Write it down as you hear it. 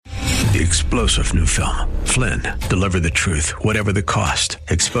The explosive new film, Flynn, deliver the truth, whatever the cost,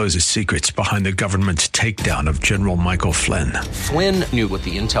 exposes secrets behind the government's takedown of General Michael Flynn. Flynn knew what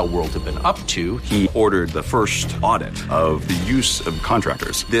the intel world had been up to. He ordered the first audit of the use of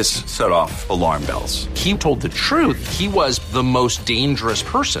contractors. This set off alarm bells. He told the truth. He was the most dangerous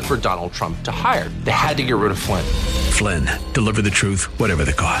person for Donald Trump to hire. They had to get rid of Flynn. Flynn, deliver the truth, whatever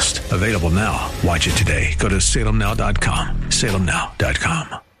the cost. Available now. Watch it today. Go to salemnow.com.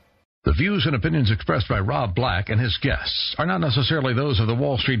 salemnow.com. The views and opinions expressed by Rob Black and his guests are not necessarily those of the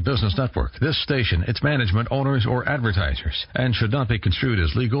Wall Street Business Network, this station, its management, owners, or advertisers, and should not be construed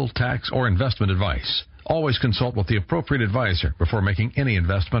as legal, tax, or investment advice. Always consult with the appropriate advisor before making any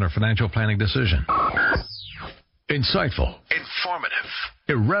investment or financial planning decision. Insightful, informative,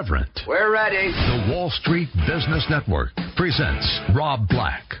 irreverent. We're ready. The Wall Street Business Network presents Rob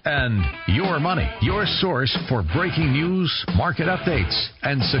Black and Your Money, your source for breaking news, market updates,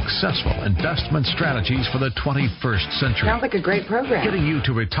 and successful investment strategies for the 21st century. Sounds like a great program. Getting you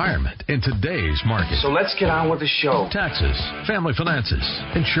to retirement in today's market. So let's get on with the show. Taxes, family finances,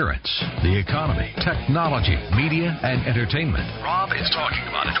 insurance, the economy, technology, media, and entertainment. Rob is talking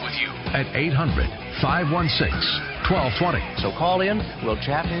about it with you at 800-516-1220. So call in, we'll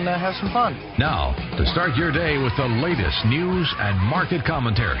chat and have some fun. Now, to start your day with the latest news and market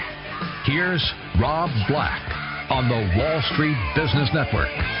commentary, here's Rob Black on the Wall Street Business Network.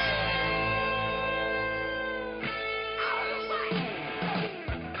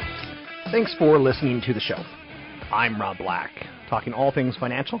 Thanks for listening to the show. I'm Rob Black, talking all things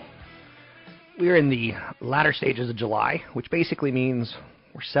financial. We're in the latter stages of July, which basically means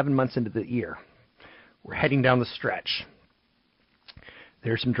we're 7 months into the year. We're heading down the stretch.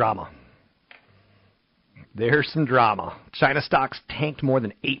 There's some drama. China stocks tanked more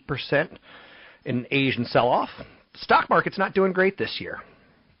than 8% in an Asian sell-off. The stock market's not doing great this year.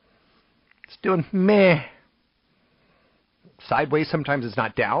 It's doing meh. Sideways sometimes it's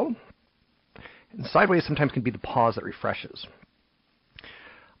not down. And sideways sometimes can be the pause that refreshes.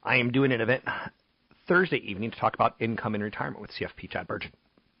 I am doing an event Thursday evening to talk about income in retirement with CFP Chad Burgett.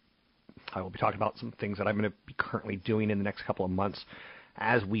 I will be talking about some things that I'm going to be currently doing in the next couple of months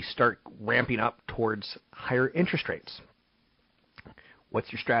as we start ramping up towards higher interest rates. What's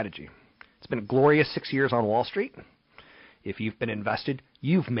your strategy? It's been a glorious 6 years on Wall Street. If you've been invested,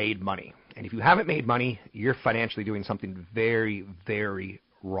 you've made money. And if you haven't made money, you're financially doing something very, very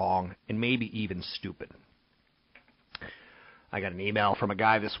wrong and maybe even stupid. I got an email from a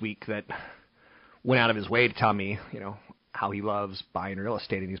guy this week that went out of his way to tell me, how he loves buying real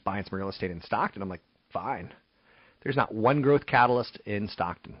estate, and he's buying some real estate in Stockton. I'm like, fine. There's not one growth catalyst in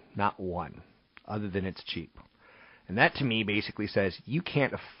Stockton, not one, other than it's cheap. And that to me basically says you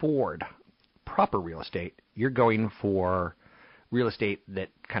can't afford proper real estate. You're going for real estate that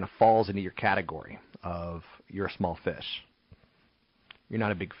kind of falls into your category of you're a small fish. You're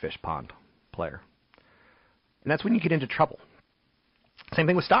not a big fish pond player. And that's when you get into trouble. Same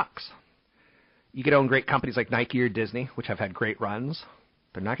thing with stocks. You could own great companies like Nike or Disney, which have had great runs.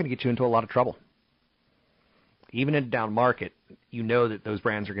 They're not going to get you into a lot of trouble. Even in a down market, you know that those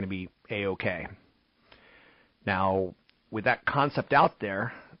brands are going to be A-OK. Now, with that concept out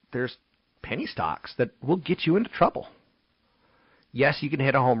there, there's penny stocks that will get you into trouble. Yes, you can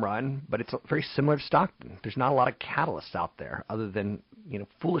hit a home run, but it's very similar to Stockton. There's not a lot of catalysts out there other than,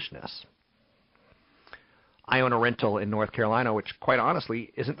 foolishness. I own a rental in North Carolina, which quite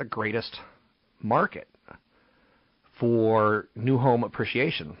honestly isn't the greatest market for new home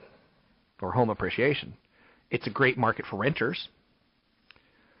appreciation or home appreciation. It's a great market for renters.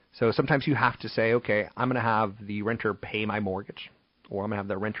 So sometimes you have to say, okay, I'm going to have the renter pay my mortgage, or I'm going to have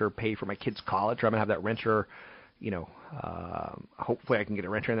the renter pay for my kid's college, or I'm going to have that renter, hopefully I can get a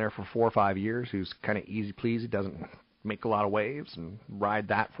renter in there for 4 or 5 years who's kind of easy pleasy, doesn't make a lot of waves, and ride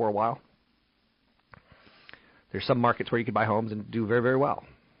that for a while. There's some markets where you can buy homes and do very, very well.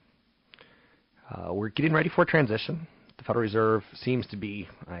 We're getting ready for a transition. The Federal Reserve seems to be,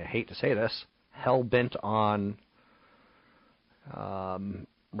 I hate to say this, hell-bent on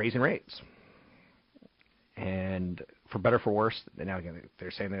raising rates. And for better or for worse, now again,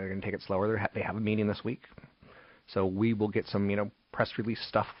 they're saying they're going to take it slower. They have a meeting this week. So we will get some, press release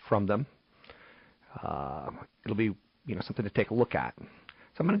stuff from them. It'll be, something to take a look at. So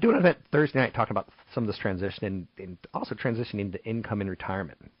I'm going to do an event Thursday night talking about some of this transition and also transitioning to income in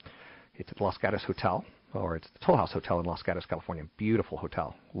retirement. It's at the Los Gatos Hotel, or it's the Toll House Hotel in Los Gatos, California. Beautiful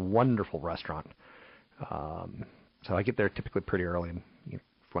hotel, wonderful restaurant. So I get there typically pretty early, and if you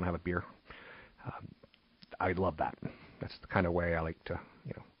want to have a beer, I love that. That's the kind of way I like to,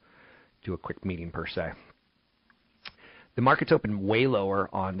 do a quick meeting per se. The market's opened way lower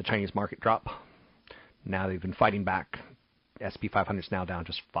on the Chinese market drop. Now they've been fighting back. S&P 500 is now down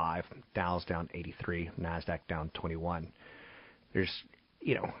just 5. Dow's down 83. NASDAQ down 21. There's,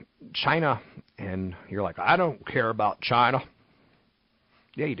 China, and you're like, I don't care about China.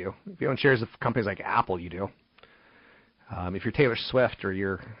 Yeah, you do. If you own shares of companies like Apple, you do. If you're Taylor Swift or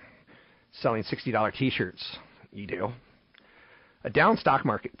you're selling $60 T-shirts, you do. A down stock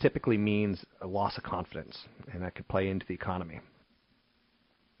market typically means a loss of confidence, and that could play into the economy.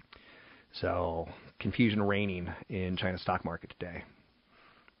 So, confusion reigning in China's stock market today.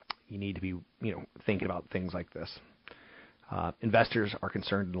 You need to be, thinking about things like this. Investors are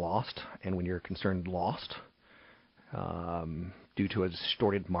concerned and lost, and when you're concerned and lost due to a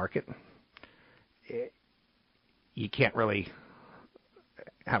distorted market, you can't really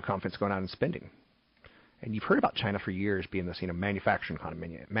have confidence going on in spending. And you've heard about China for years being this, manufacturing economy.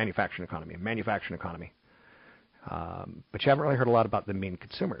 But you haven't really heard a lot about the main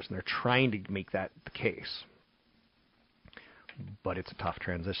consumers, and they're trying to make that the case. But it's a tough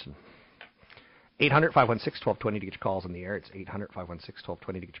transition. 800-516-1220 to get your calls on the air. It's 800-516-1220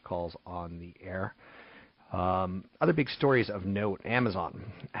 to get your calls on the air. Other big stories of note, Amazon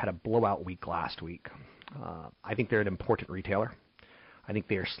had a blowout week last week. I think they're an important retailer. I think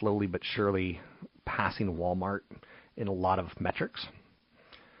they are slowly but surely passing Walmart in a lot of metrics.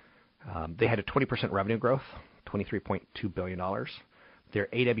 They had a 20% revenue growth, $23.2 billion. Their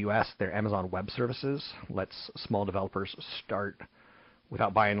AWS, their Amazon Web Services, lets small developers start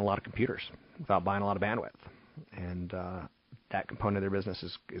without buying a lot of computers, without buying a lot of bandwidth. And that component of their business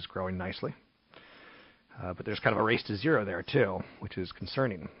is growing nicely. But there's kind of a race to zero there, too, which is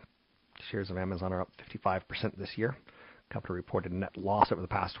concerning. Shares of Amazon are up 55% this year. The company reported a net loss over the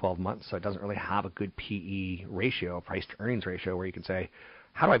past 12 months, so it doesn't really have a good PE ratio, price-to-earnings ratio, where you can say,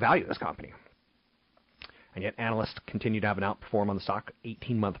 how do I value this company? And yet analysts continue to have an outperform on the stock.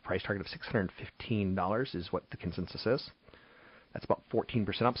 18-month price target of $615 is what the consensus is. That's about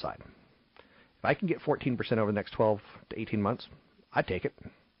 14% upside. If I can get 14% over the next 12 to 18 months, I'd take it.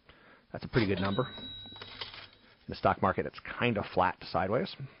 That's a pretty good number. In the stock market, it's kind of flat to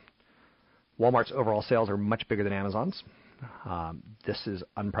sideways. Walmart's overall sales are much bigger than Amazon's. This is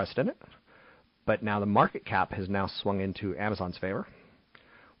unprecedented. But now the market cap has now swung into Amazon's favor.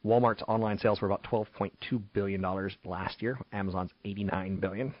 Walmart's online sales were about $12.2 billion last year. Amazon's $89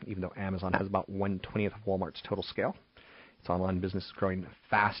 billion, even though Amazon has about 1/20th of Walmart's total scale. Its online business is growing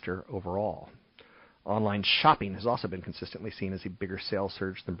faster overall. Online shopping has also been consistently seen as a bigger sales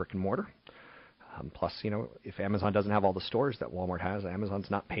surge than brick and mortar. Plus, if Amazon doesn't have all the stores that Walmart has, Amazon's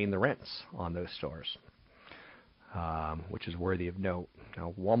not paying the rents on those stores, which is worthy of note.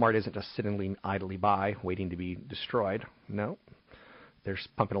 Now, Walmart isn't just sitting idly by, waiting to be destroyed. No. They're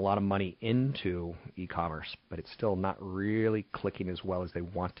pumping a lot of money into e-commerce, but it's still not really clicking as well as they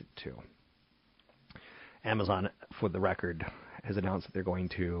want it to. Amazon, for the record, has announced that they're going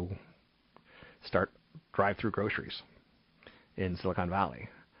to start drive-through groceries in Silicon Valley.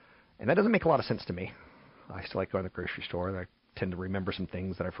 And that doesn't make a lot of sense to me. I still like going to the grocery store. I tend to remember some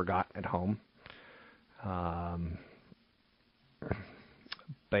things that I forgot at home.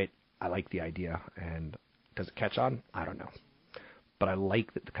 But I like the idea. And does it catch on? I don't know. But I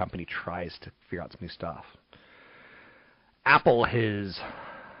like that the company tries to figure out some new stuff. Apple is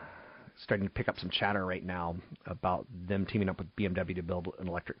starting to pick up some chatter right now about them teaming up with BMW to build an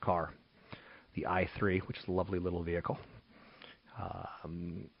electric car, the i3, which is a lovely little vehicle.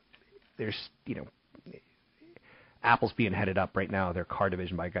 Apple's being headed up right now, their car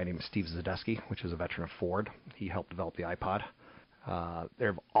division, by a guy named Steve Zadusky, which is a veteran of Ford. He helped develop the iPod.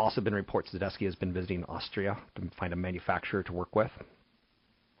 There have also been reports Zadusky has been visiting Austria to find a manufacturer to work with.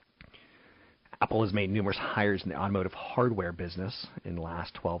 Apple has made numerous hires in the automotive hardware business in the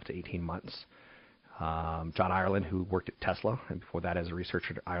last 12 to 18 months. John Ireland, who worked at Tesla, and before that as a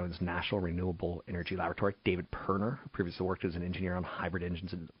researcher at Ireland's National Renewable Energy Laboratory. David Perner, who previously worked as an engineer on hybrid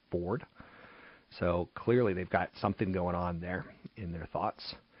engines at Ford. So clearly they've got something going on there in their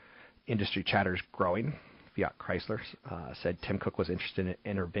thoughts. Industry chatter is growing. Fiat Chrysler said Tim Cook was interested in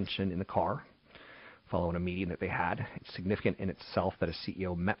intervention in the car following a meeting that they had. It's significant in itself that a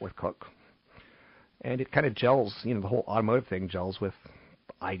CEO met with Cook. And it kind of gels, the whole automotive thing gels with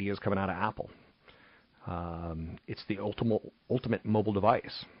ideas coming out of Apple. It's the ultimate mobile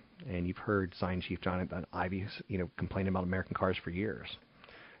device. And you've heard Design Chief Jonathan Ive, complaining about American cars for years.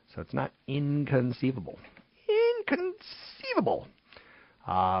 So it's not inconceivable. Inconceivable.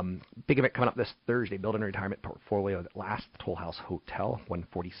 Big event coming up this Thursday. Build and retirement portfolio at Last Toll House Hotel,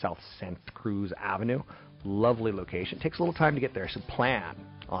 140 South Santa Cruz Avenue. Lovely location. It takes a little time to get there, so plan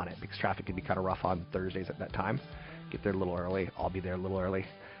on it because traffic can be kind of rough on Thursdays at that time. Get there a little early. I'll be there a little early.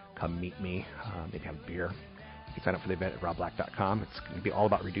 Come meet me. Maybe have a beer. You can sign up for the event at robblack.com. It's going to be all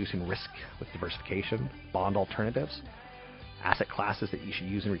about reducing risk with diversification, bond alternatives, asset classes that you should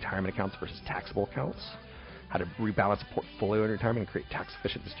use in retirement accounts versus taxable accounts, how to rebalance a portfolio in retirement and create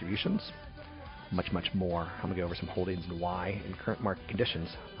tax-efficient distributions, much, much more. I'm going to go over some holdings and why in current market conditions.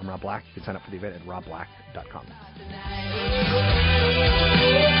 I'm Rob Black. You can sign up for the event at robblack.com.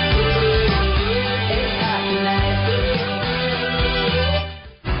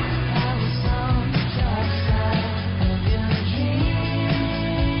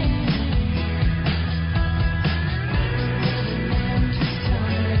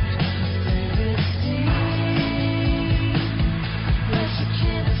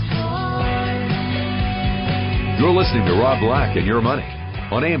 You're listening to Rob Black and Your Money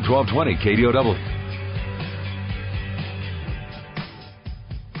on AM 1220 KDOW.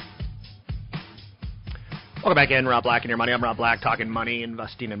 Welcome back in, Rob Black and Your Money. I'm Rob Black, talking money,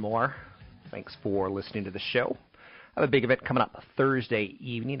 investing, and more. Thanks for listening to the show. I have a big event coming up Thursday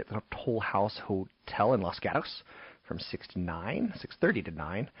evening at the Toll House Hotel in Los Gatos from 6:30 to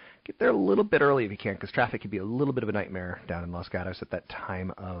 9. Get there a little bit early if you can, because traffic can be a little bit of a nightmare down in Los Gatos at that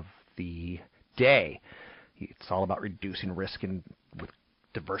time of the day. It's all about reducing risk and with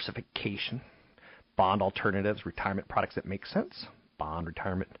diversification, bond alternatives, retirement products that make sense,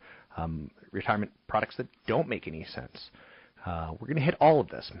 retirement products that don't make any sense. We're going to hit all of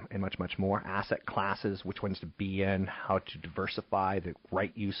this and much, much more. Asset classes, which ones to be in, how to diversify, the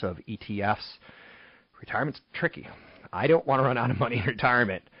right use of ETFs. Retirement's tricky. I don't want to run out of money in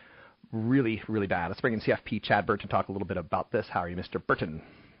retirement really, really bad. Let's bring in CFP Chad Burton to talk a little bit about this. How are you, Mr. Burton?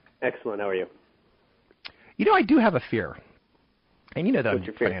 Excellent. How are you? You know, I do have a fear. And you know that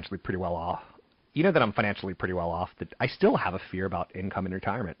I'm financially pretty well off. You know that I'm financially pretty well off. That I still have a fear about income in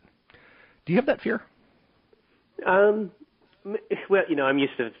retirement. Do you have that fear? Well, you know, I'm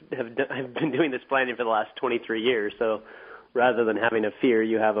used to I've been doing this planning for the last 23 years. So rather than having a fear,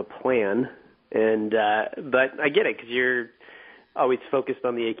 you have a plan. And but I get it, because you're always focused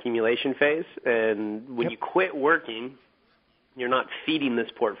on the accumulation phase. And when you quit working, you're not feeding this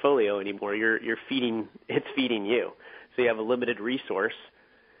portfolio anymore. It's feeding you. So you have a limited resource,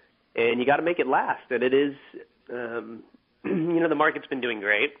 and you got to make it last. And it is, you know, the market's been doing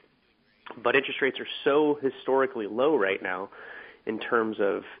great, but interest rates are so historically low right now in terms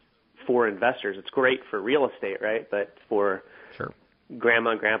of for investors. It's great for real estate, right? But for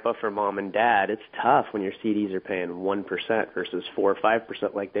grandma and grandpa, for mom and dad, it's tough when your CDs are paying 1% versus 4 or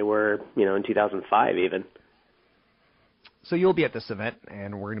 5% like they were, you know, in 2005 even. So you'll be at this event,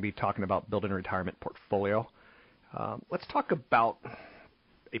 and we're going to be talking about building a retirement portfolio. Let's talk about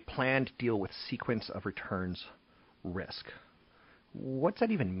a plan to deal with sequence of returns risk. What's that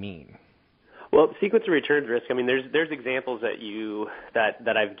even mean? Well, sequence of returns risk, I mean, there's examples that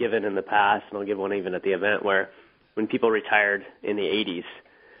I've given in the past, and I'll give one even at the event, where when people retired in the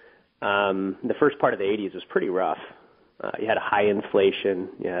 80s, the first part of the 80s was pretty rough. You had a high inflation,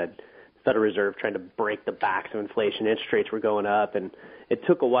 you had Federal Reserve trying to break the backs of inflation. Interest rates were going up, and it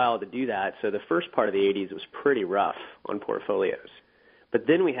took a while to do that. So the first part of the 80s was pretty rough on portfolios. But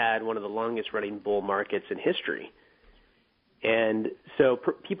then we had one of the longest-running bull markets in history. And so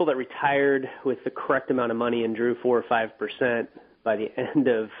people that retired with the correct amount of money and drew 4 or 5% by the end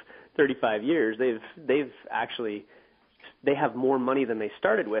of 35 years, they have more money than they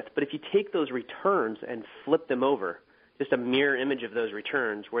started with. But if you take those returns and flip them over, just a mirror image of those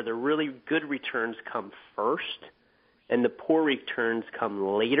returns, where the really good returns come first and the poor returns come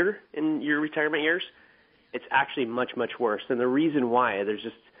later in your retirement years, it's actually much, much worse. And the reason why, there's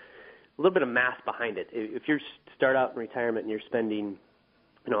just a little bit of math behind it. If you start out in retirement and you're spending,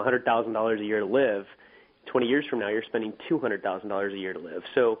 you know, $100,000 a year to live, 20 years from now you're spending $200,000 a year to live.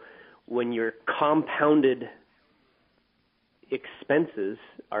 So when your compounded expenses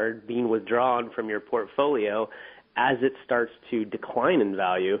are being withdrawn from your portfolio, as it starts to decline in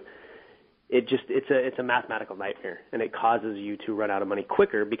value, it's a mathematical nightmare, and it causes you to run out of money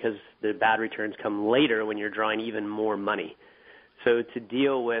quicker because the bad returns come later when you're drawing even more money. So to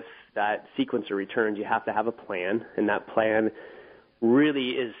deal with that sequence of returns, you have to have a plan, and that plan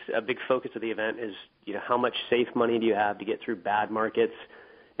really is a big focus of the event is, you know, how much safe money do you have to get through bad markets,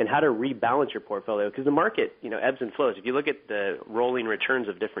 and how to rebalance your portfolio, because the market, you know, ebbs and flows. If you look at the rolling returns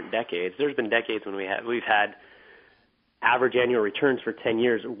of different decades, there's been decades when we've had average annual returns for 10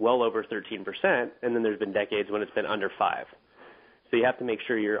 years well over 13%, and then there's been decades when it's been under 5%. So you have to make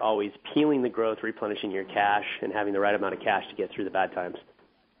sure you're always peeling the growth, replenishing your cash, and having the right amount of cash to get through the bad times.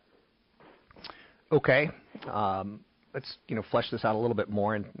 Okay. Let's flesh this out a little bit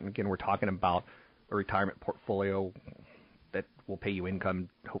more. And again, we're talking about a retirement portfolio that will pay you income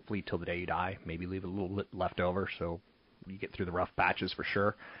hopefully till the day you die, maybe leave a little left over so you get through the rough patches for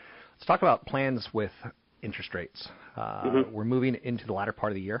sure. Let's talk about plans with interest rates. We're moving into the latter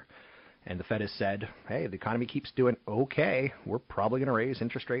part of the year, and the Fed has said, hey, the economy keeps doing okay. We're probably going to raise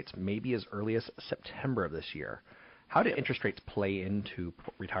interest rates maybe as early as September of this year. How do interest rates play into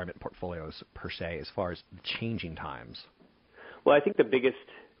retirement portfolios per se as far as changing times? Well, I think the biggest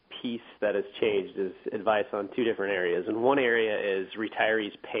piece that has changed is advice on two different areas. And one area is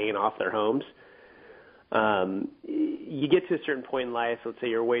retirees paying off their homes. You get to a certain point in life, let's say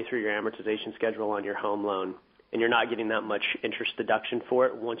you're way through your amortization schedule on your home loan, and you're not getting that much interest deduction for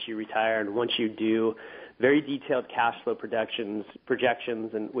it once you retire, and once you do very detailed cash flow projections,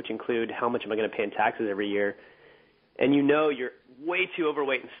 and which include how much am I going to pay in taxes every year, and you know you're way too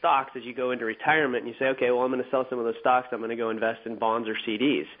overweight in stocks as you go into retirement, and you say, okay, well, I'm going to sell some of those stocks, I'm going to go invest in bonds or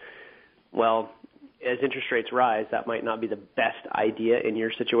CDs. Well, as interest rates rise, that might not be the best idea in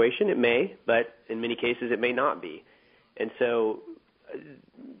your situation. It may, but in many cases it may not be. And so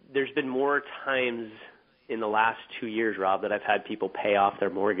there's been more times in the last 2 years, Rob, that I've had people pay off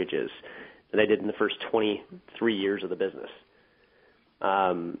their mortgages than I did in the first 23 years of the business.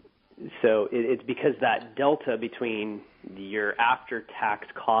 So it's because that delta between your after-tax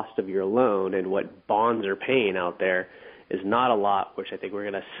cost of your loan and what bonds are paying out there is not a lot, which I think we're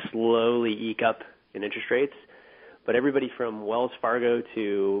going to slowly eke up in interest rates. But everybody from Wells Fargo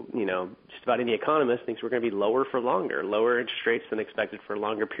to, just about any economist thinks we're going to be lower for longer, lower interest rates than expected for a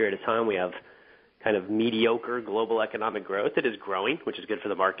longer period of time. We have kind of mediocre global economic growth. It is growing, which is good for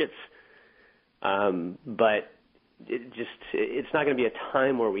the markets. But it's not going to be a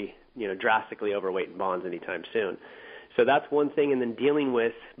time where we, drastically overweight in bonds anytime soon. So that's one thing. And then dealing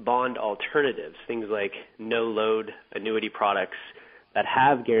with bond alternatives, things like no-load annuity products that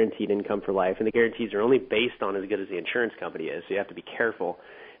have guaranteed income for life, and the guarantees are only based on as good as the insurance company is, so you have to be careful.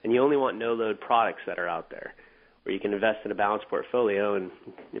 And you only want no-load products that are out there, where you can invest in a balanced portfolio, and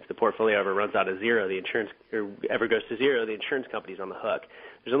if the portfolio ever runs out of zero, the insurance or ever goes to zero, the insurance company's on the hook.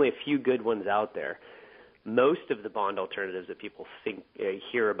 There's only a few good ones out there. Most of the bond alternatives that people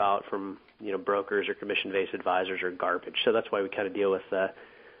hear about from brokers or commission-based advisors are garbage. So that's why we kind of deal with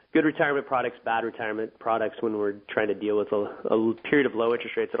good retirement products, bad retirement products when we're trying to deal with a period of low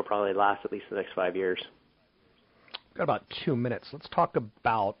interest rates that'll probably last at least the next 5 years. We've got about 2 minutes. Let's talk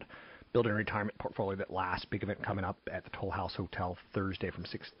about building a retirement portfolio that lasts. Big event coming up at the Toll House Hotel Thursday from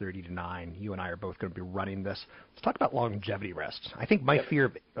 6:30 to 9. You and I are both going to be running this. Let's talk about longevity risks. I think my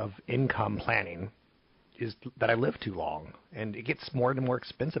fear of income planning is that I live too long, and it gets more and more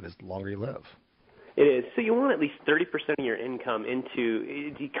expensive as the longer you live. It is. So you want at least 30% of your income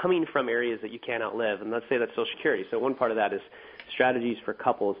coming from areas that you can't outlive, and let's say that's Social Security. So one part of that is strategies for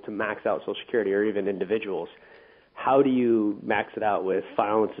couples to max out Social Security or even individuals. How do you max it out with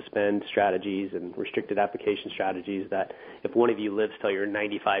file and suspend strategies and restricted application strategies that if one of you lives till you're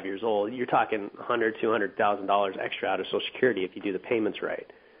 95 years old, you're talking $100,000, $200,000 extra out of Social Security if you do the payments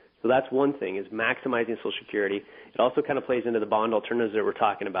right. So that's one thing, is maximizing Social Security. It also kind of plays into the bond alternatives that we're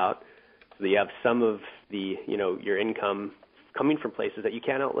talking about. So that you have some of the, your income coming from places that you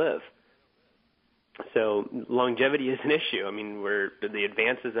can't outlive. So longevity is an issue. I mean, the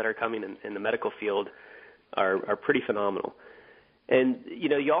advances that are coming in the medical field are pretty phenomenal. And,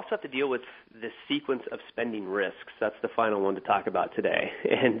 you also have to deal with the sequence of spending risks. That's the final one to talk about today.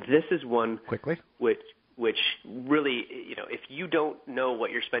 And this is one quickly which really, if you don't know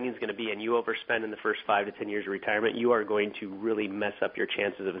what your spending is going to be and you overspend in the first 5 to 10 years of retirement, you are going to really mess up your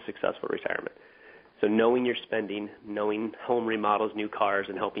chances of a successful retirement. So knowing your spending, knowing home remodels, new cars,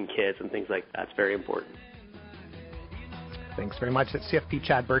 and helping kids and things like that's very important. Thanks very much. That's CFP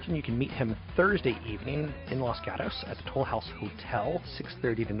Chad Burton. You can meet him Thursday evening in Los Gatos at the Toll House Hotel,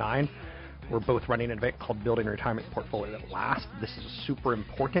 6:30 to 9. We're both running an event called Building a Retirement Portfolio That Lasts. This is super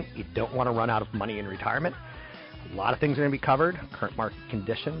important. You don't want to run out of money in retirement. A lot of things are going to be covered. Current market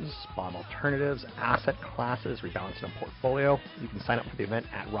conditions, bond alternatives, asset classes, rebalancing a portfolio. You can sign up for the event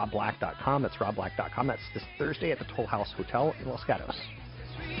at robblack.com. That's robblack.com. That's this Thursday at the Toll House Hotel in Los Gatos.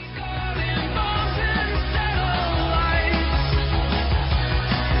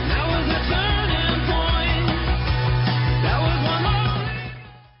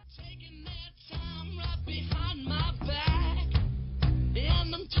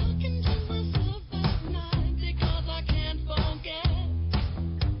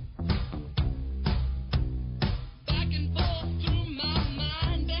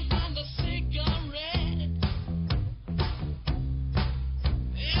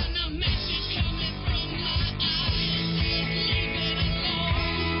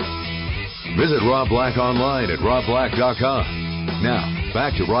 Visit Rob Black online at robblack.com. Now,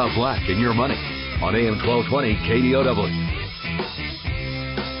 back to Rob Black and Your Money on AM 1220 KDOW.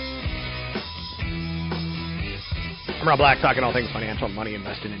 I'm Rob Black, talking all things financial, money,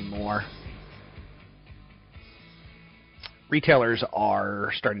 investing, and more. Retailers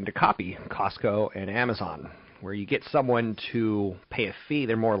are starting to copy Costco and Amazon, where you get someone to pay a fee,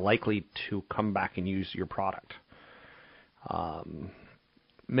 they're more likely to come back and use your product.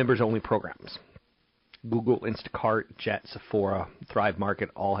 Members-only programs. Google, Instacart, Jet, Sephora, Thrive Market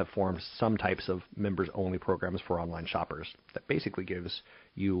all have formed some types of members-only programs for online shoppers that basically gives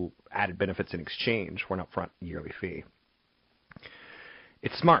you added benefits in exchange for an upfront yearly fee.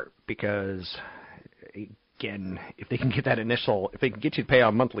 It's smart because, again, if they can get you to pay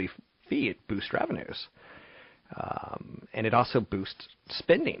a monthly fee, it boosts revenues. And it also boosts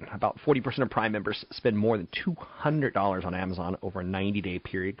spending. About 40% of Prime members spend more than $200 on Amazon over a 90-day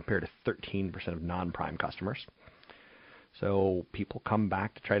period compared to 13% of non-Prime customers. So people come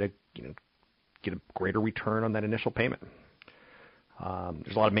back to try to get a greater return on that initial payment.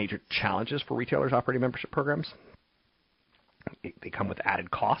 There's a lot of major challenges for retailers operating membership programs. They come with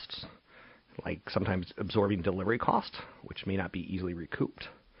added costs, like sometimes absorbing delivery costs, which may not be easily recouped.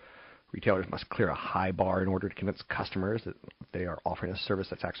 Retailers must clear a high bar in order to convince customers that they are offering a service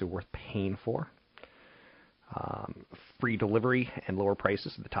that's actually worth paying for. Free delivery and lower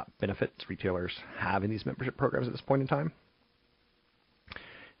prices are the top benefits retailers have in these membership programs at this point in time.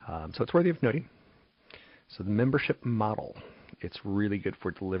 So it's worthy of noting. So the membership model, it's really good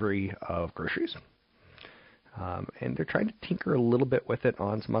for delivery of groceries. And they're trying to tinker a little bit with it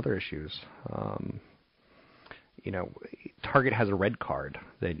on some other issues. Target has a red card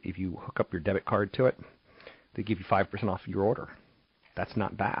that if you hook up your debit card to it, they give you 5% off your order. That's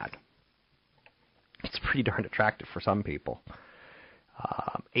not bad. It's pretty darn attractive for some people.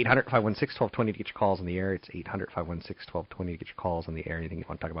 800-516-1220 to get your calls on the air. It's 800-516-1220 to get your calls on the air. Anything you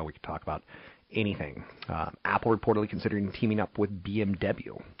want to talk about, we can talk about anything. Apple reportedly considering teaming up with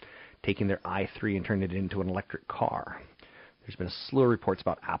BMW, taking their i3 and turning it into an electric car. There's been a slew of reports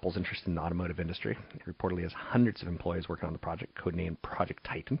about Apple's interest in the automotive industry. It reportedly has hundreds of employees working on the project, codenamed Project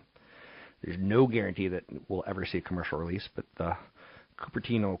Titan. There's no guarantee that we'll ever see a commercial release, but the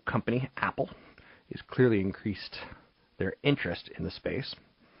Cupertino company, Apple, has clearly increased their interest in the space.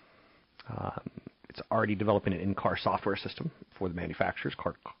 It's already developing an in-car software system for the manufacturers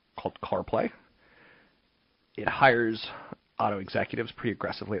called CarPlay. It hires auto executives pretty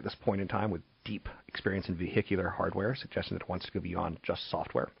aggressively at this point in time with deep experience in vehicular hardware, suggesting that it wants to go beyond just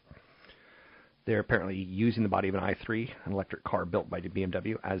software. They're apparently using the body of an i3, an electric car built by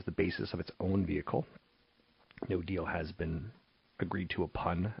BMW, as the basis of its own vehicle. No deal has been agreed to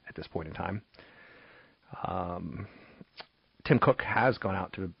upon at this point in time. Tim Cook has gone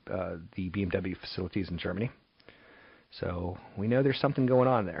out to the BMW facilities in Germany, so we know there's something going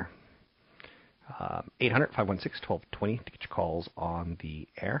on there. 800-516-1220 to get your calls on the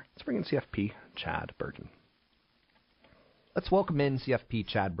air. Let's bring in CFP Chad Burton. Let's welcome in CFP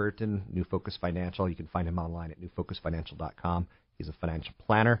Chad Burton, New Focus Financial. You can find him online at newfocusfinancial.com. He's a financial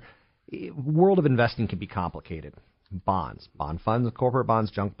planner. World of investing can be complicated. Bonds, bond funds, corporate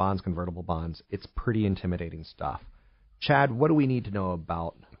bonds, junk bonds, convertible bonds. It's pretty intimidating stuff. Chad, what do we need to know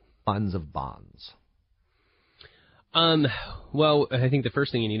about funds of bonds? Well, I think the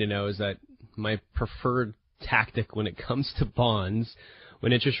first thing you need to know is that my preferred tactic when it comes to bonds,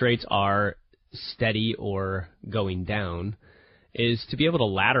 when interest rates are steady or going down, is to be able to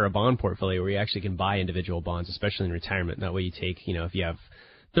ladder a bond portfolio where you actually can buy individual bonds, especially in retirement. That way you take, if you have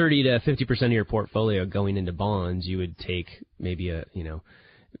 30 to 50% of your portfolio going into bonds, you would take maybe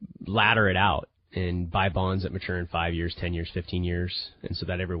ladder it out and buy bonds that mature in 5 years, 10 years, 15 years. And so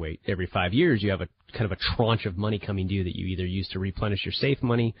that every 5 years you have a kind of a tranche of money coming due that you either use to replenish your safe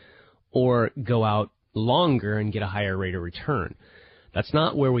money or go out longer and get a higher rate of return. That's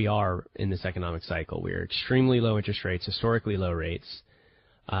not where we are in this economic cycle. We're extremely low interest rates, historically low rates.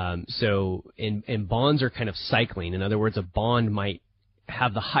 So bonds are kind of cycling. In other words, a bond might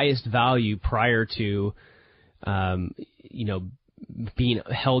have the highest value prior to, being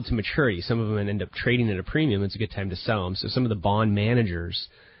held to maturity. Some of them end up trading at a premium. It's a good time to sell them. So some of the bond managers,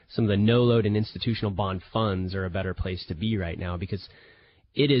 some of the no-load and institutional bond funds are a better place to be right now because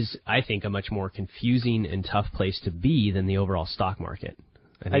it is, I think, a much more confusing and tough place to be than the overall stock market.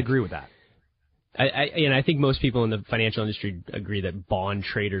 I agree with that. I think most people in the financial industry agree that bond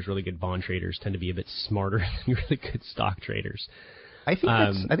traders, really good bond traders, tend to be a bit smarter than really good stock traders. I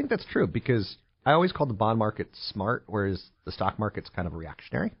think that's true because I always call the bond market smart, whereas the stock market's kind of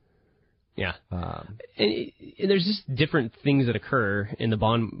reactionary. Yeah. And there's just different things that occur in the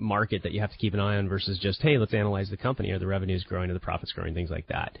bond market that you have to keep an eye on versus just, hey, let's analyze the company. Are the revenues growing? Are the profits growing? Things like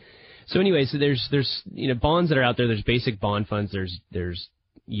that. So anyway, so there's bonds that are out there. There's basic bond funds. There's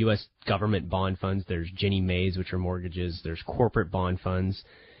U.S. government bond funds. There's Ginnie Maes, which are mortgages. There's corporate bond funds.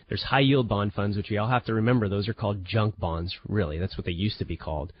 There's high-yield bond funds, which we all have to remember. Those are called junk bonds, really. That's what they used to be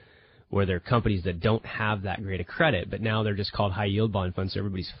called, where they're companies that don't have that great a credit, but now they're just called high-yield bond funds, so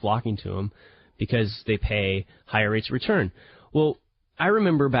everybody's flocking to them because they pay higher rates of return. Well, I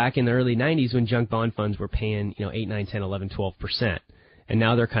remember back in the early 90s when junk bond funds were paying 8, 9, 10, 11, 12%, and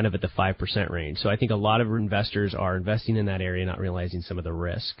now they're kind of at the 5% range. So I think a lot of investors are investing in that area, not realizing some of the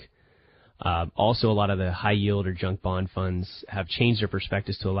risk. Also, a lot of the high-yield or junk bond funds have changed their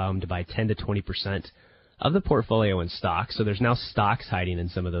perspectives to allow them to buy 10 to 20% of the portfolio in stocks. So there's now stocks hiding in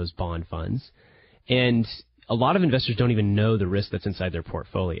some of those bond funds. And a lot of investors don't even know the risk that's inside their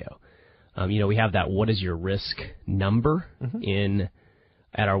portfolio. We have that what is your risk number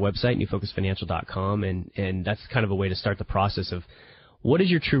at our website, newfocusfinancial.com, and that's kind of a way to start the process of what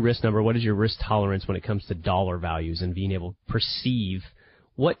is your true risk number, what is your risk tolerance when it comes to dollar values, and being able to perceive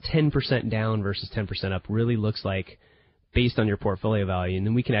what 10% down versus 10% up really looks like based on your portfolio value, and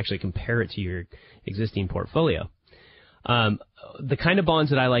then we can actually compare it to your existing portfolio. The kind of bonds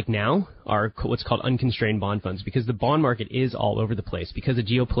that I like now are what's called unconstrained bond funds, because the bond market is all over the place because of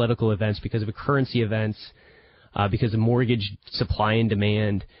geopolitical events, because of currency events, because of mortgage supply and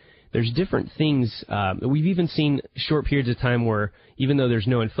demand. There's different things. We've even seen short periods of time where, even though there's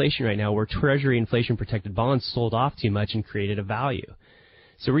no inflation right now, where Treasury inflation-protected bonds sold off too much and created a value.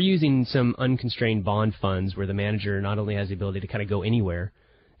 So we're using some unconstrained bond funds where the manager not only has the ability to kind of go anywhere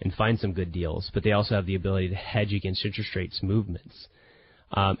and find some good deals, but they also have the ability to hedge against interest rates movements.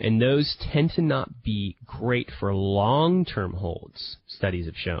 And those tend to not be great for long-term holds, studies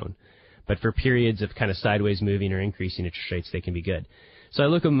have shown. But for periods of kind of sideways moving or increasing interest rates, they can be good. So I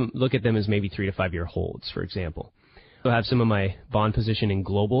look at them as maybe 3 to 5 year holds, for example. I have some of my bond position in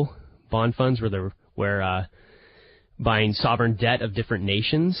global bond funds where buying sovereign debt of different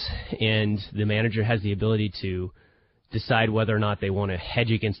nations, and the manager has the ability to decide whether or not they want to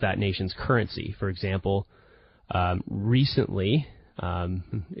hedge against that nation's currency. For example, recently,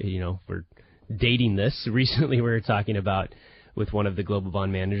 we're dating this. Recently we were talking about with one of the global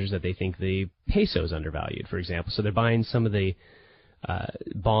bond managers that they think the peso is undervalued, for example. So they're buying some of the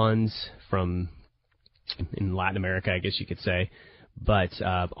bonds from in Latin America, I guess you could say, but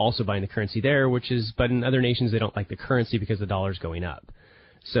also buying the currency there, but in other nations they don't like the currency because the dollar's going up.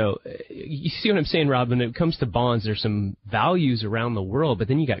 So you see what I'm saying, Rob? When it comes to bonds, there's some values around the world, but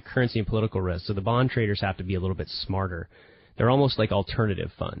then you got currency and political risk. So the bond traders have to be a little bit smarter. They're almost like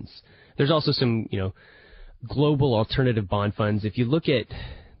alternative funds. There's also some, global alternative bond funds. If you look at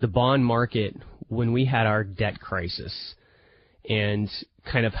the bond market when we had our debt crisis, and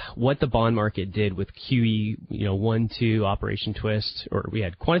kind of what the bond market did with QE, 1, 2, Operation Twist, or we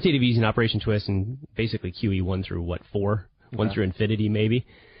had quantitative easing, Operation Twist, and basically QE 1 through 4, 1 through infinity maybe.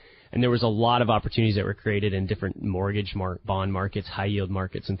 And there was a lot of opportunities that were created in different mortgage bond markets, high yield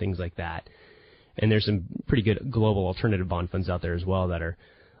markets, and things like that. And there's some pretty good global alternative bond funds out there as well that are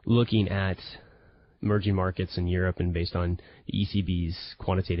looking at emerging markets in Europe and based on the ECB's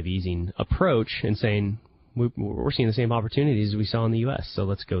quantitative easing approach and saying, we're seeing the same opportunities we saw in the U.S., so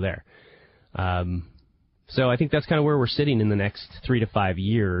let's go there. So I think that's kind of where we're sitting in the next 3 to 5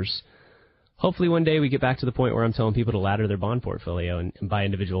 years. Hopefully one day we get back to the point where I'm telling people to ladder their bond portfolio and buy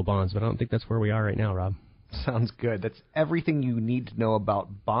individual bonds, but I don't think that's where we are right now, Rob. Sounds good. That's everything you need to know about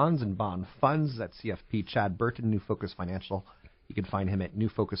bonds and bond funds. That's CFP Chad Burton, New Focus Financial. You can find him at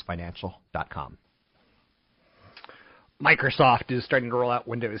newfocusfinancial.com. Microsoft is starting to roll out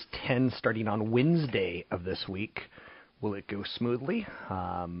Windows 10 starting on Wednesday of this week. Will it go smoothly?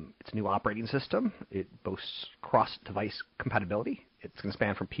 It's a new operating system. It boasts cross-device compatibility. It's going to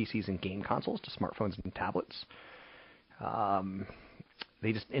span from PCs and game consoles to smartphones and tablets.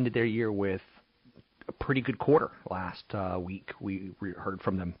 They just ended their year with a pretty good quarter last week. We heard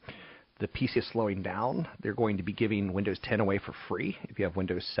from them. The PC is slowing down. They're going to be giving Windows 10 away for free if you have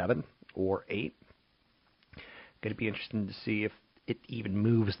Windows 7 or 8. Going to be interesting to see if it even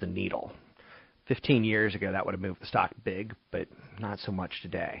moves the needle. 15 years ago, that would have moved the stock big, but not so much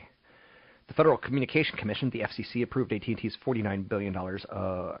today. The Federal Communications Commission, the FCC, approved AT&T's $49 billion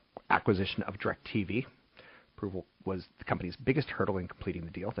acquisition of DirecTV. Approval was the company's biggest hurdle in completing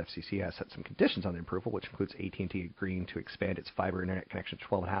the deal. The FCC has set some conditions on the approval, which includes AT&T agreeing to expand its fiber internet connection to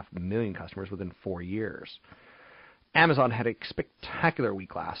 12.5 million customers within 4 years. Amazon had a spectacular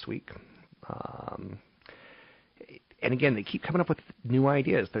week last week. And again, they keep coming up with new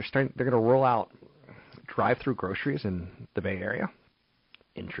ideas. They're going to roll out drive-through groceries in the Bay Area.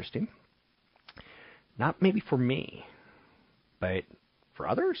 Interesting. Not maybe for me, but for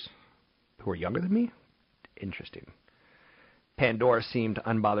others who are younger than me, interesting. Pandora seemed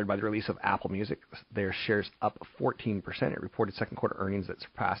unbothered by the release of Apple Music. Their shares up 14%. It reported second quarter earnings that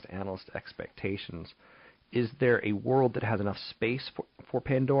surpassed analyst expectations. Is there a world that has enough space for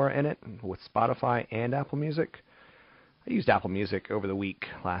Pandora in it with Spotify and Apple Music? I used Apple Music over the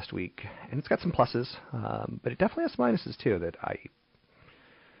last week, and it's got some pluses, but it definitely has some minuses too. That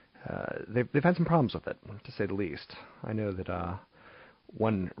they've had some problems with it, to say the least. I know that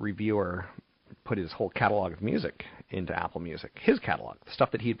one reviewer put his whole catalog of music into Apple Music, his catalog, the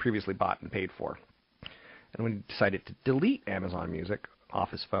stuff that he had previously bought and paid for. And when he decided to delete Amazon Music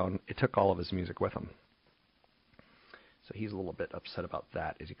off his phone, it took all of his music with him. So he's a little bit upset about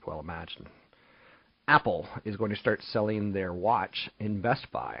that, as you can well imagine. Apple is going to start selling their watch in Best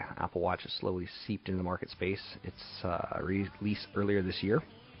Buy. Apple Watch has slowly seeped into the market space. It's released earlier this year.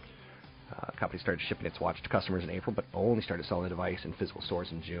 The company started shipping its watch to customers in April, but only started selling the device in physical stores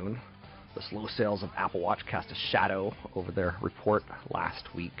in June. The slow sales of Apple Watch cast a shadow over their report last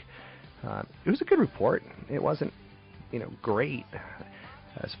week. It was a good report. It wasn't, great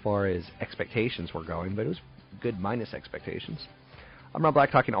as far as expectations were going, but it was good minus expectations. I'm Rob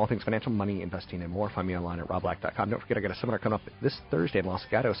Black, talking all things financial, money, investing, and more. Find me online at robblack.com. Don't forget, I got a seminar coming up this Thursday in Los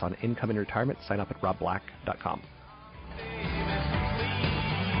Gatos on income and retirement. Sign up at robblack.com.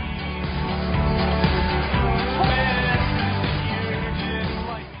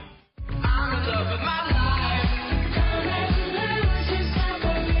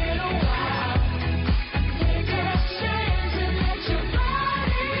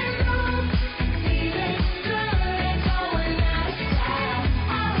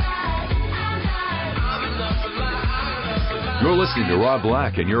 You're listening to Rob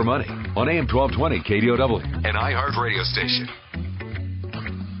Black and Your Money on AM 1220 KDOW, an iHeart radio station.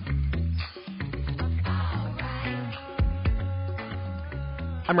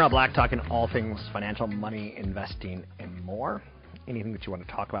 I'm Rob Black, talking all things financial, money, investing, and more. Anything that you want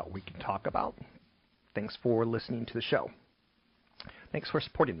to talk about, we can talk about. Thanks for listening to the show. Thanks for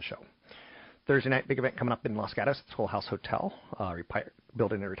supporting the show. Thursday night, big event coming up in Los Gatos. It's Whole House Hotel,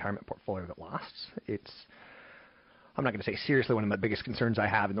 building a retirement portfolio that lasts. I'm not going to say seriously one of my biggest concerns I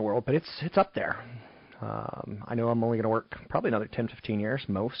have in the world, but it's up there. I know I'm only going to work probably another 10, 15 years,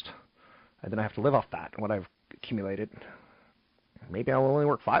 most, and then I have to live off that, what I've accumulated. Maybe I'll only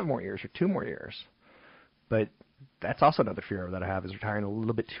work 5 more years or 2 more years. But that's also another fear that I have, is retiring a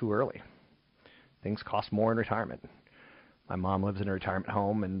little bit too early. Things cost more in retirement. My mom lives in a retirement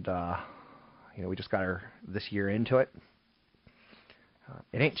home, and we just got her this year into it.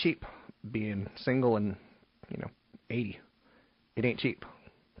 It ain't cheap being single and 80. It ain't cheap.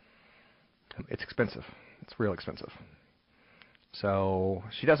 It's expensive. It's real expensive. So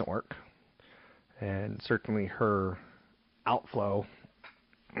she doesn't work, and certainly her outflow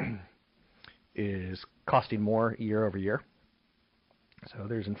is costing more year over year. So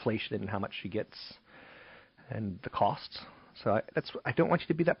there's inflation in how much she gets and the costs. So I don't want you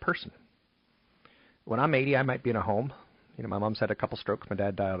to be that person. When I'm 80, I might be in a home. My mom's had a couple strokes. My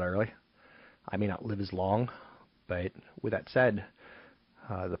dad died early. I may not live as long. But with that said,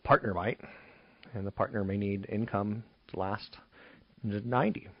 the partner might, and the partner may need income to last to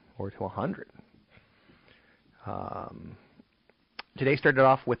 90 or to 100. Today started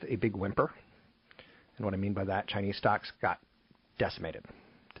off with a big whimper, and what I mean by that, Chinese stocks got decimated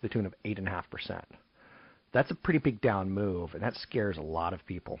to the tune of 8.5%. That's a pretty big down move, and that scares a lot of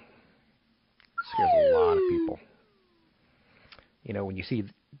people. When you see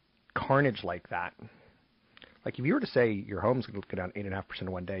carnage like that, like if you were to say your home's going to go down 8.5%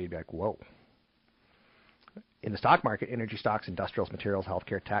 in one day, you'd be like, whoa. In the stock market, energy stocks, industrials, materials,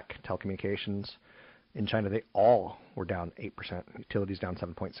 healthcare, tech, telecommunications, in China, they all were down 8%. Utilities down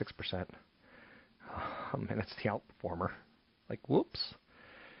 7.6%. And it's the outperformer. Like, whoops.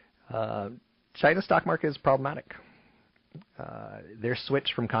 China's stock market is problematic. Their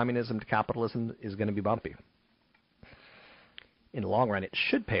switch from communism to capitalism is going to be bumpy. In the long run, it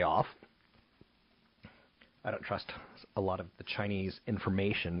should pay off. I don't trust a lot of the Chinese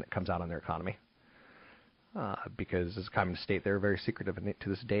information that comes out on their economy because as a communist state, they're very secretive, and to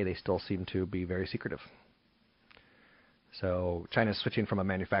this day, they still seem to be very secretive. So China's switching from a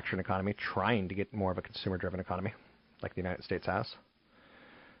manufacturing economy, trying to get more of a consumer-driven economy, like the United States has.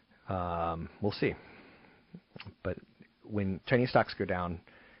 We'll see. But when Chinese stocks go down,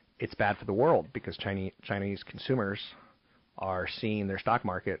 it's bad for the world because Chinese consumers are seeing their stock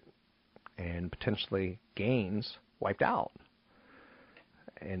market and potentially gains wiped out.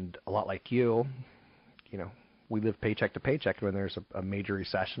 And a lot like you, we live paycheck to paycheck. When there's a major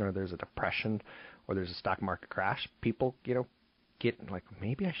recession or there's a depression or there's a stock market crash, people, get like,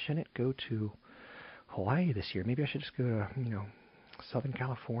 maybe I shouldn't go to Hawaii this year. Maybe I should just go to, Southern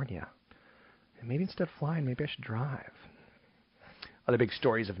California. And maybe instead of flying, maybe I should drive. Other big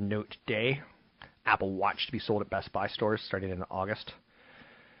stories of note today. Apple Watch to be sold at Best Buy stores starting in August.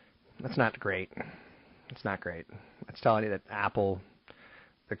 That's not great. It's not great. It's telling you that Apple,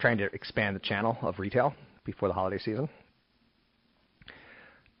 they're trying to expand the channel of retail before the holiday season.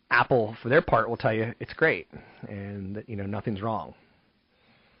 Apple, for their part, will tell you it's great and that, nothing's wrong.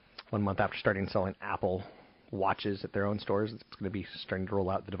 1 month after starting selling Apple Watches at their own stores, it's going to be starting to roll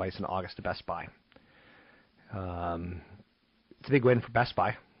out the device in August to Best Buy. It's a big win for Best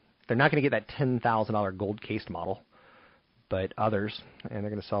Buy. They're not going to get that $10,000 gold cased model, but others, and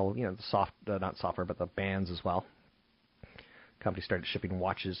they're going to sell, not software, but the bands as well. The company started shipping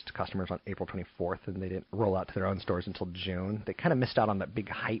watches to customers on April 24th, and they didn't roll out to their own stores until June. They kind of missed out on that big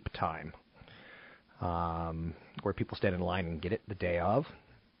hype time where people stand in line and get it the day of.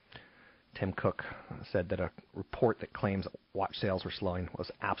 Tim Cook said that a report that claims watch sales were slowing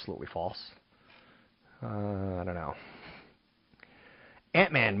was absolutely false. I don't know.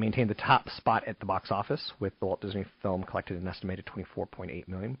 Ant-Man maintained the top spot at the box office, with the Walt Disney film collected an estimated $24.8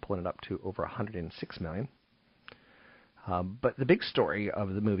 million, pulling it up to over $106 million. But the big story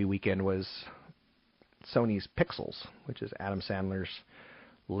of the movie weekend was Sony's Pixels, which is Adam Sandler's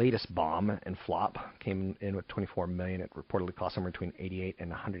latest bomb and flop. Came in with $24 million. It reportedly cost somewhere between $88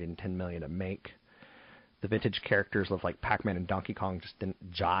 and $110 million to make. The vintage characters like Pac-Man and Donkey Kong just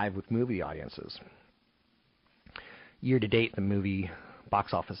didn't jive with movie audiences. Year to date, the movie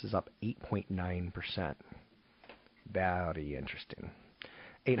box office is up 8.9%. Very interesting.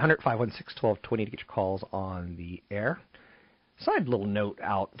 800-516-1220 to get your calls on the air. Side little note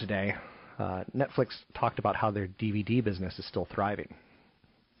out today. Netflix talked about how their DVD business is still thriving.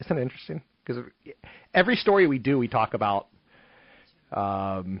 Isn't that interesting? Because every story we do, we talk about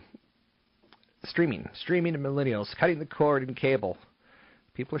streaming to millennials, cutting the cord in cable.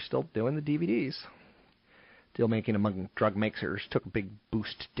 People are still doing the DVDs. Deal making among drug makers took a big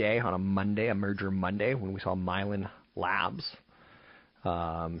boost today on a Monday, a merger Monday, when we saw Mylan Labs.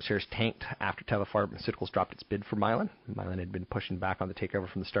 Shares tanked after Teva Pharmaceuticals dropped its bid for Mylan. Mylan had been pushing back on the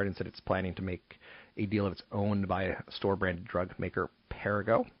takeover from the start and said it's planning to make a deal of its own by a store-branded drug maker,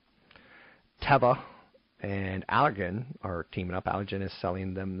 Perrigo. Teva and Allergan are teaming up. Allergan is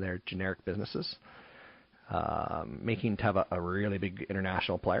selling them their generic businesses, making Teva a really big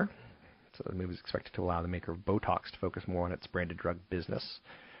international player. So the move is expected to allow the maker of Botox to focus more on its branded drug business.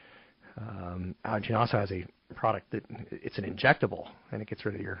 Allergan also has a product that it's an injectable, and it gets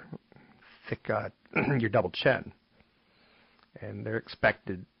rid of your thick, your double chin. And they're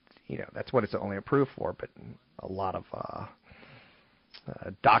expected, that's what it's only approved for, but a lot of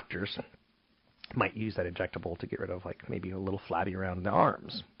doctors might use that injectable to get rid of maybe a little flabby around the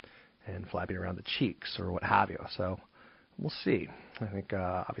arms and flabby around the cheeks or what have you. So we'll see. I think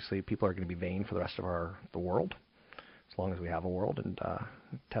obviously people are going to be vain for the rest of the world, as long as we have a world. And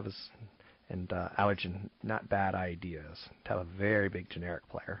Teva's and Allergan, not bad ideas. Teva, very big generic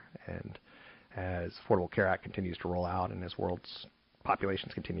player, and as Affordable Care Act continues to roll out and as world's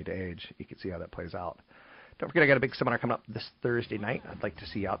populations continue to age, you can see how that plays out. Don't forget, I got a big seminar coming up this Thursday night. I'd like to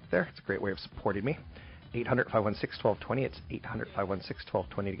see you out there. It's a great way of supporting me. 800-516-1220. It's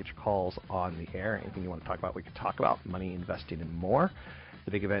 800-516-1220 to get your calls on the air. Anything you want to talk about, we can talk about. Money, investing, and more.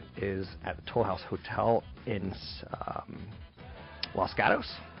 The big event is at the Toll House Hotel in Los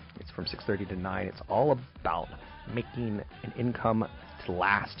Gatos. It's from 6:30 to 9. It's all about making an income to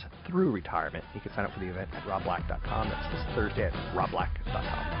last through retirement. You can sign up for the event at robblack.com. That's this Thursday at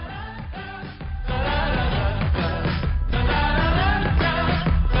robblack.com.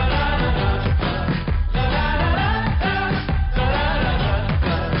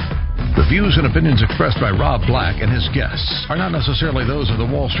 The views and opinions expressed by Rob Black and his guests are not necessarily those of the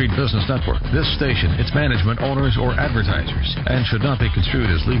Wall Street Business Network, this station, its management, owners, or advertisers, and should not be construed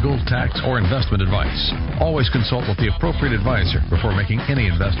as legal, tax, or investment advice. Always consult with the appropriate advisor before making any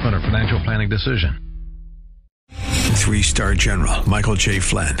investment or financial planning decision. 3-star General Michael J.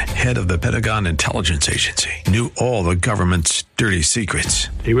 Flynn, head of the Pentagon Intelligence Agency, knew all the government's dirty secrets.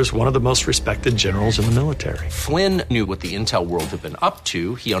 He was one of the most respected generals in the military. Flynn knew what the intel world had been up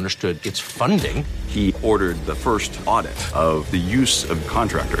to. He understood its funding. He ordered the first audit of the use of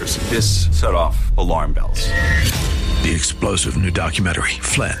contractors. This set off alarm bells. The explosive new documentary,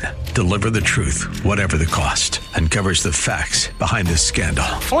 Flynn, deliver the truth, whatever the cost, uncovers the facts behind the scandal.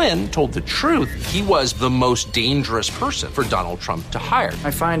 Flynn told the truth. He was the most dangerous person for Donald Trump to hire. I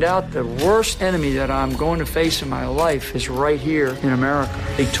find out the worst enemy that I'm going to face in my life is right here in America.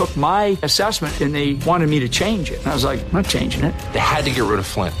 They took my assessment and they wanted me to change it. And I was like, I'm not changing it. They had to get rid of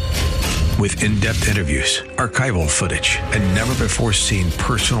Flynn. With in-depth interviews, archival footage, and never-before-seen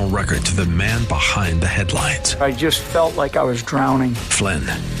personal records of the man behind the headlines. I just felt like I was drowning. Flynn,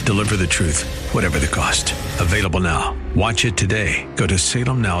 deliver the truth, whatever the cost. Available now. Watch it today. Go to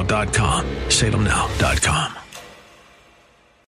salemnow.com. salemnow.com.